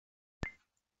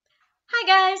Hi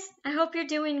guys, I hope you're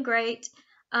doing great.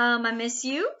 I miss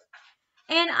you.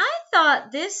 And I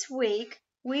thought this week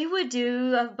we would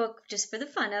do a book just for the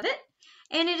fun of it.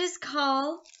 And it is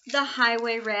called The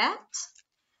Highway Rat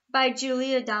by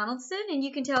Julia Donaldson. And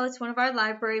you can tell it's one of our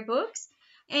library books.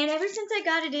 And ever since I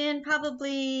got it in,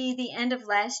 probably the end of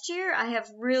last year, I have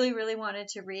really wanted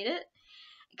to read it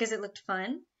because it looked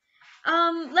fun.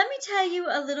 Let me tell you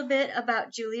a little bit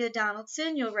about Julia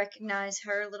Donaldson. You'll recognize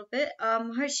her a little bit.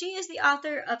 She is the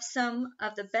author of some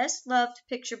of the best-loved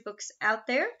picture books out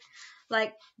there,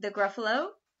 like The Gruffalo,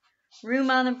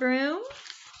 Room on the Broom.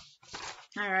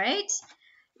 All right.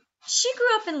 She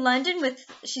grew up in London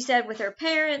with her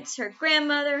parents, her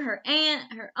grandmother, her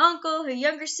aunt, her uncle, her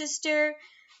younger sister,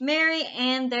 Mary,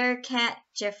 and their cat,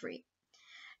 Geoffrey.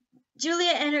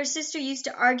 Julia and her sister used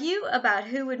to argue about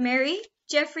who would marry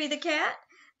Geoffrey the cat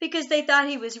because they thought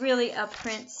he was really a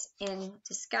prince in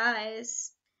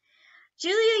disguise.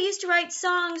 Julia used to write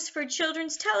songs for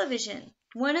children's television.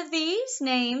 One of these,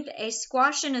 named A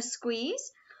Squash and a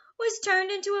Squeeze, was turned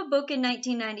into a book in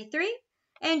 1993,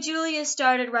 and Julia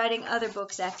started writing other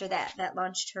books after that. That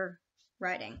launched her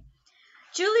writing.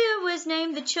 Julia was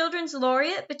named the Children's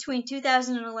Laureate between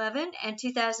 2011 and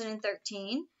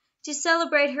 2013 to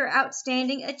celebrate her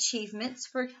outstanding achievements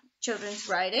for children's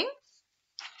writing.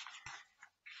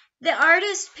 The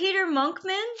artist Peter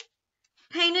Monkman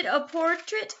painted a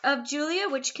portrait of Julia,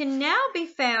 which can now be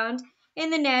found in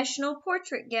the National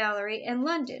Portrait Gallery in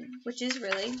London, which is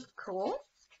really cool.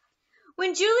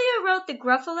 When Julia wrote The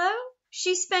Gruffalo,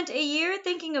 she spent a year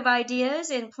thinking of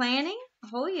ideas and planning, a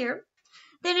whole year.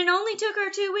 Then it only took her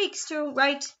 2 weeks to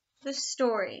write the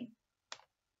story.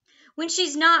 When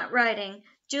she's not writing,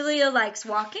 Julia likes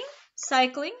walking,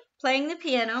 cycling, playing the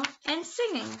piano, and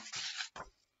singing.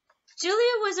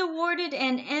 Julia was awarded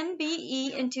an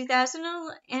MBE in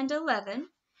 2011.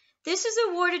 This is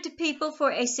awarded to people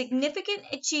for a significant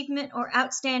achievement or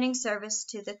outstanding service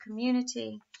to the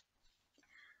community.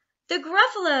 The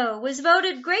Gruffalo was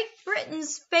voted Great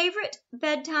Britain's favorite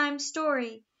bedtime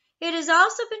story. It has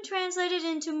also been translated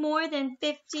into more than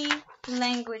 50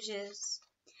 languages.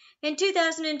 In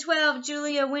 2012,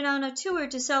 Julia went on a tour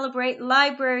to celebrate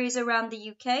libraries around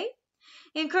the UK,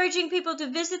 encouraging people to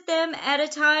visit them at a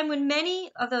time when many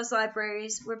of those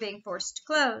libraries were being forced to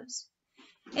close.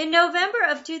 In November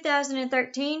of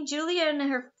 2013, Julia and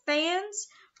her fans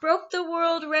broke the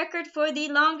world record for the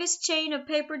longest chain of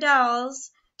paper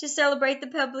dolls to celebrate the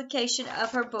publication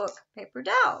of her book, Paper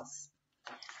Dolls.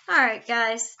 All right,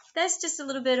 guys, that's just a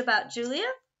little bit about Julia.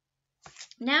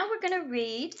 Now we're going to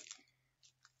read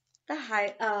the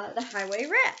Highway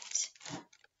Rat.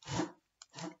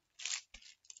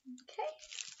 Okay.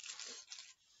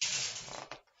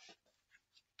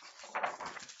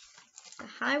 The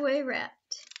Highway Rat.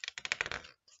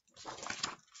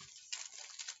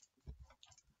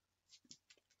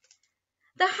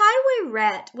 The Highway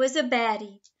Rat was a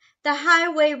baddie. The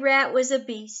Highway Rat was a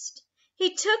beast.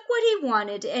 He took what he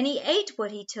wanted and he ate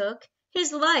what he took.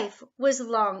 His life was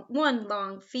one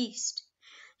long feast.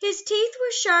 His teeth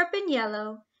were sharp and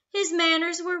yellow. His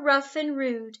manners were rough and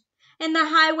rude. And the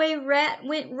Highway Rat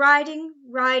went riding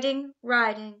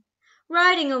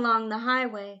along the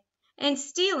highway and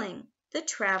stealing the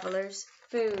travelers'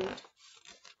 food.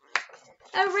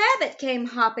 A rabbit came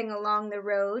hopping along the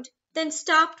road, then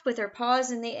stopped with her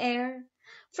paws in the air.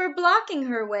 For blocking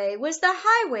her way was the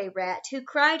Highway Rat, who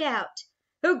cried out,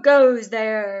 "Who goes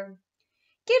there?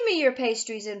 Give me your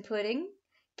pastries and pudding.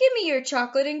 Give me your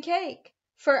chocolate and cake.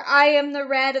 For I am the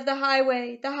rat of the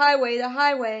highway, the highway, the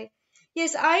highway.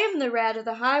 Yes, I am the rat of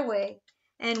the highway,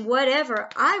 and whatever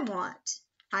I want,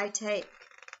 I take."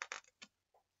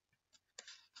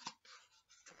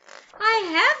 "I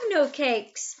have no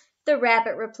cakes," the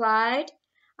rabbit replied.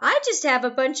 "I just have a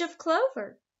bunch of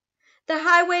clover." The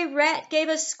Highway Rat gave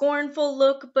a scornful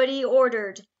look, but he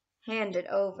ordered, "Hand it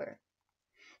over."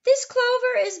 "This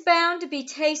clover is bound to be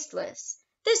tasteless.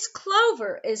 This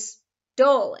clover is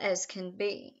dull as can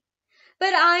be.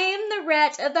 But I am the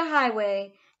rat of the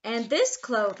highway, and this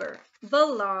clover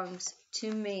belongs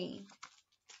to me."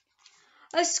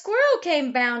 A squirrel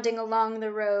came bounding along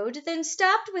the road, then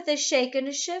stopped with a shake and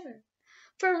a shiver.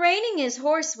 For reining his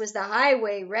horse was the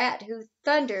Highway Rat, who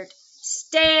thundered,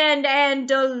 "Stand and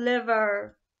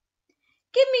deliver!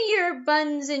 Give me your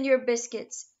buns and your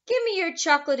biscuits. Give me your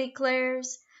chocolate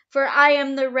eclairs. For I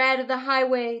am the rat of the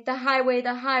highway, the highway,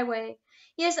 the highway.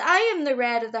 Yes, I am the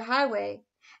rat of the highway,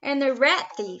 and the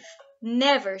rat thief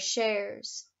never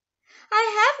shares."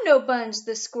 "I have no buns,"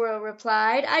 the squirrel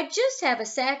replied. "I just have a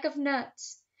sack of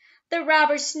nuts." The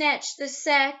robber snatched the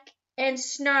sack and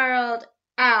snarled,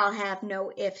 "I'll have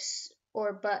no ifs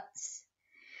or buts."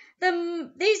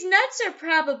 These nuts are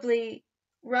probably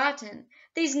rotten.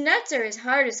 These nuts are as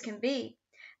hard as can be.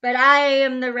 But I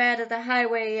am the rat of the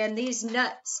highway, and these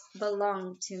nuts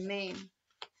belong to me.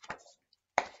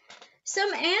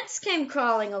 Some ants came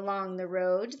crawling along the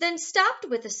road, then stopped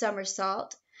with a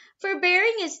somersault, for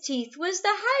baring his teeth was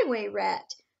the highway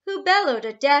rat, who bellowed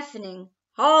a deafening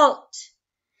halt.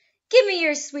 Give me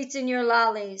your sweets and your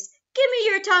lollies, give me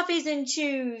your toffees and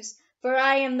chews, for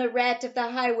I am the rat of the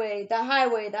highway, the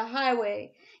highway, the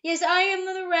highway. Yes, I am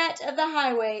the rat of the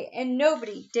highway, and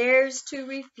nobody dares to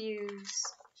refuse.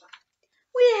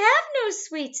 We have no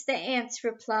sweets, the ants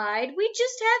replied. We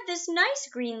just have this nice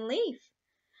green leaf.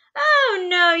 Oh,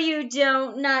 no, you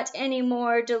don't, not any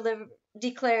more,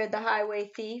 declared the highway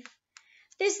thief.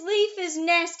 This leaf is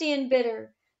nasty and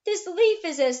bitter. This leaf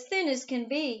is as thin as can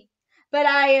be. But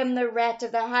I am the rat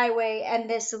of the highway, and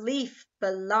this leaf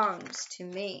belongs to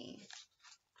me.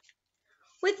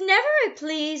 With never a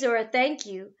please or a thank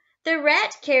you, the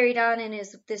rat carried on in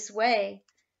this way.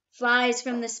 Flies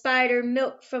from the spider,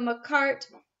 milk from a cart,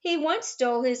 he once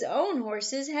stole his own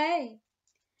horse's hay.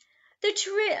 The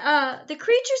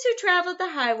creatures who traveled the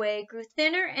highway grew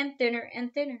thinner and thinner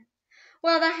and thinner,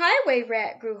 while the highway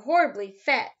rat grew horribly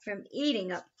fat from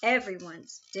eating up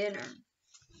everyone's dinner.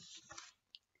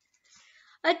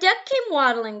 A duck came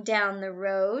waddling down the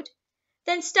road,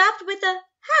 then stopped with a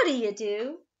 "How do you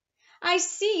do?" "I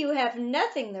see you have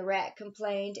nothing," the rat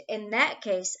complained. "In that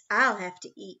case, I'll have to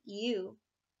eat you."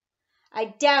 "I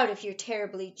doubt if you're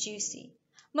terribly juicy.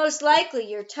 Most likely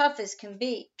you're tough as can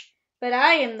be. But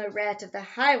I am the rat of the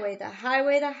highway, the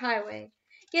highway, the highway.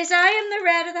 Yes, I am the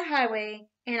rat of the highway,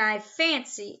 and I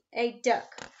fancy a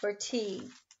duck for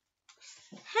tea."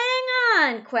 "Hang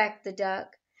on," quacked the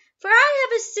duck, "for I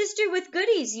have a sister with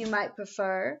goodies you might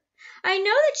prefer. I know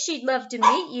that she'd love to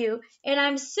meet you, and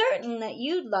I'm certain that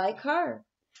you'd like her.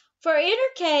 For in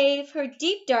her cave, her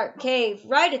deep dark cave,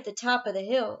 right at the top of the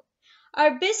hill,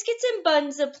 are biscuits and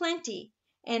buns aplenty,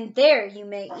 and there you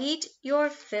may eat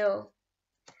your fill."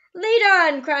 "Lead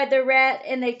on!" cried the rat,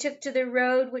 and they took to the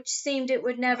road which seemed it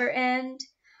would never end.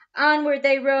 Onward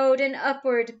they rode, and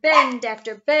upward, bend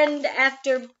after bend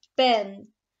after bend.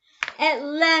 At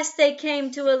last they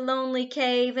came to a lonely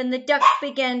cave, and the duck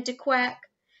began to quack.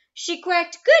 She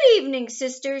quacked, "Good evening,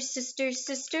 sister, sister,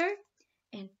 sister."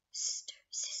 And sister,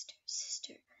 sister,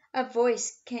 sister, a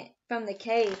voice from the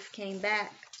cave came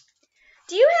back.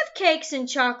 "Do you have cakes and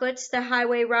chocolates?" the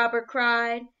highway robber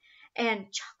cried.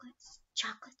 And chocolates,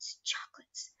 chocolates,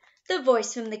 chocolates, the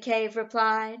voice from the cave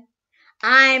replied.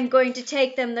 "I'm going to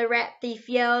take them," the rat thief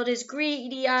yelled, his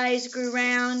greedy eyes grew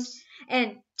round.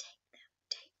 And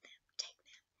take them,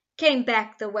 came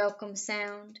back the welcome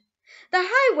sound. The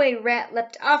highway rat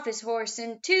leapt off his horse,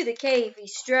 and to the cave he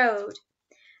strode.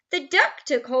 The duck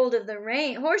took hold of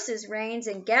the horse's reins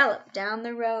and galloped down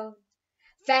the road.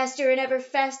 Faster and ever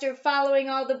faster, following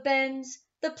all the bends,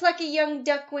 the plucky young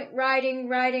duck went riding,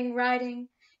 riding, riding,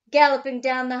 galloping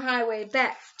down the highway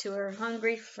back to her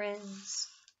hungry friends.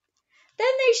 Then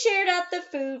they shared out the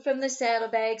food from the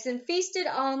saddlebags and feasted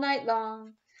all night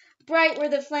long. Bright were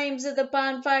the flames of the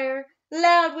bonfire,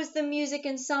 loud was the music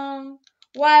and song,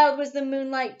 wild was the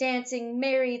moonlight dancing,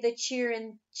 merry the cheer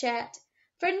and chat,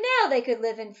 for now they could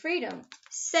live in freedom,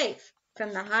 safe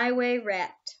from the highway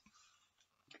rat.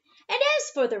 And as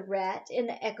for the rat in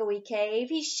the echoey cave,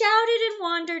 he shouted and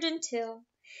wandered until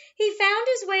he found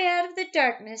his way out of the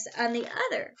darkness on the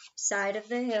other side of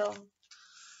the hill.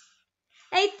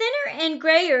 A thinner and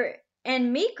grayer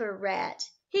and meeker rat,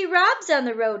 he robs on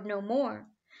the road no more,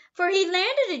 for he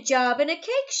landed a job in a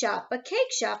cake shop, a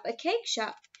cake shop, a cake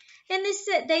shop, and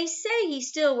they say he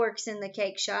still works in the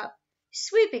cake shop,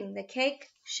 sweeping the cake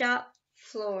shop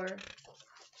floor.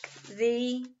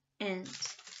 The end.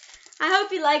 I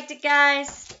hope you liked it, guys.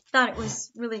 Thought it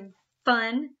was really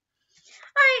fun.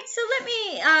 All right, so let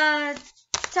me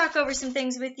talk over some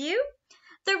things with you.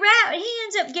 The rat, he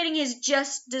ends up getting his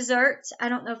just desserts. I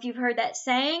don't know if you've heard that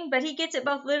saying, but he gets it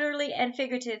both literally and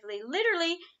figuratively.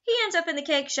 Literally, he ends up in the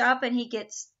cake shop and he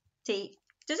gets to eat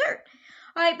dessert.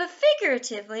 All right, but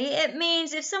figuratively, it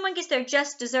means if someone gets their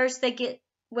just desserts, they get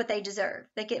what they deserve.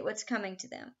 They get what's coming to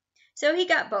them. So he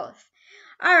got both.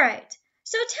 All right,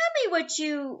 so tell me what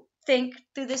you think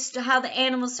through this, how the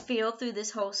animals feel through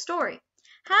this whole story.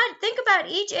 Think about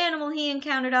each animal he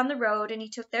encountered on the road and he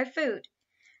took their food.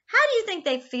 How do you think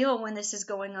they feel when this is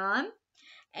going on?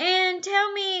 And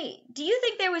tell me, do you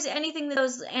think there was anything that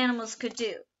those animals could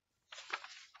do?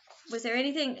 Was there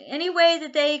any way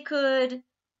that they could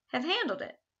have handled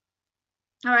it?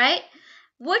 All right.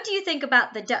 What do you think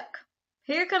about the duck?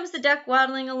 Here comes the duck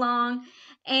waddling along,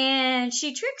 and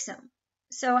she tricks him.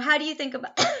 So how do you think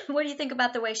about what do you think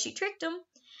about the way she tricked him?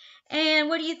 And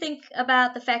what do you think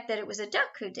about the fact that it was a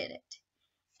duck who did it?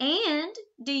 And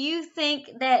do you think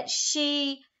that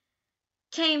she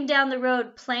came down the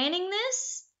road planning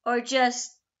this or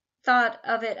just thought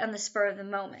of it on the spur of the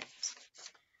moment?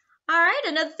 All right,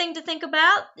 another thing to think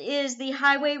about is the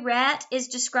highway rat is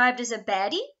described as a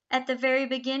baddie at the very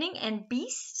beginning and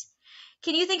beast.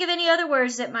 Can you think of any other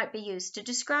words that might be used to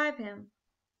describe him?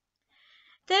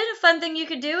 Then a fun thing you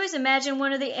could do is imagine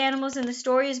one of the animals in the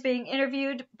story is being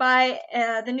interviewed by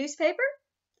the newspaper.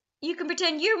 You can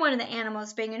pretend you're one of the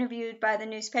animals being interviewed by the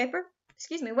newspaper.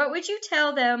 Excuse me. What would you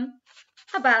tell them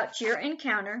about your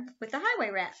encounter with the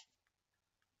highway rat?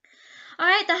 All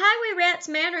right, the highway rat's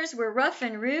manners were rough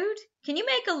and rude. Can you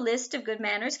make a list of good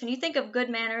manners? Can you think of good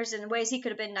manners and ways he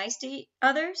could have been nice to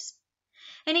others?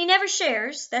 And he never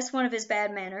shares. That's one of his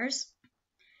bad manners.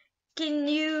 Can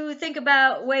you think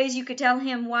about ways you could tell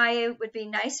him why it would be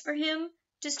nice for him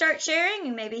to start sharing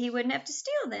and maybe he wouldn't have to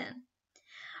steal then?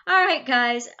 All right,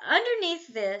 guys,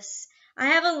 underneath this, I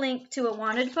have a link to a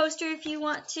wanted poster if you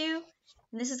want to.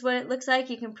 And this is what it looks like.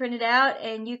 You can print it out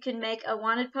and you can make a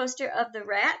wanted poster of the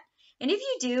rat. And if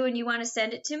you do and you want to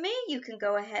send it to me, you can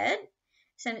go ahead,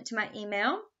 send it to my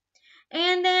email.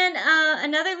 And then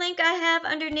another link I have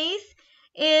underneath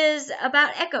is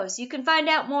about echoes. You can find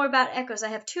out more about echoes. I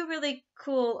have two really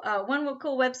cool, one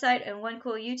cool website and one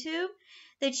cool YouTube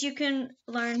that you can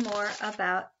learn more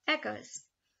about echoes.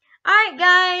 All right,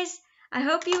 guys, I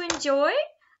hope you enjoy.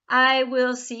 I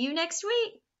will see you next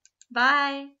week.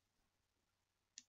 Bye.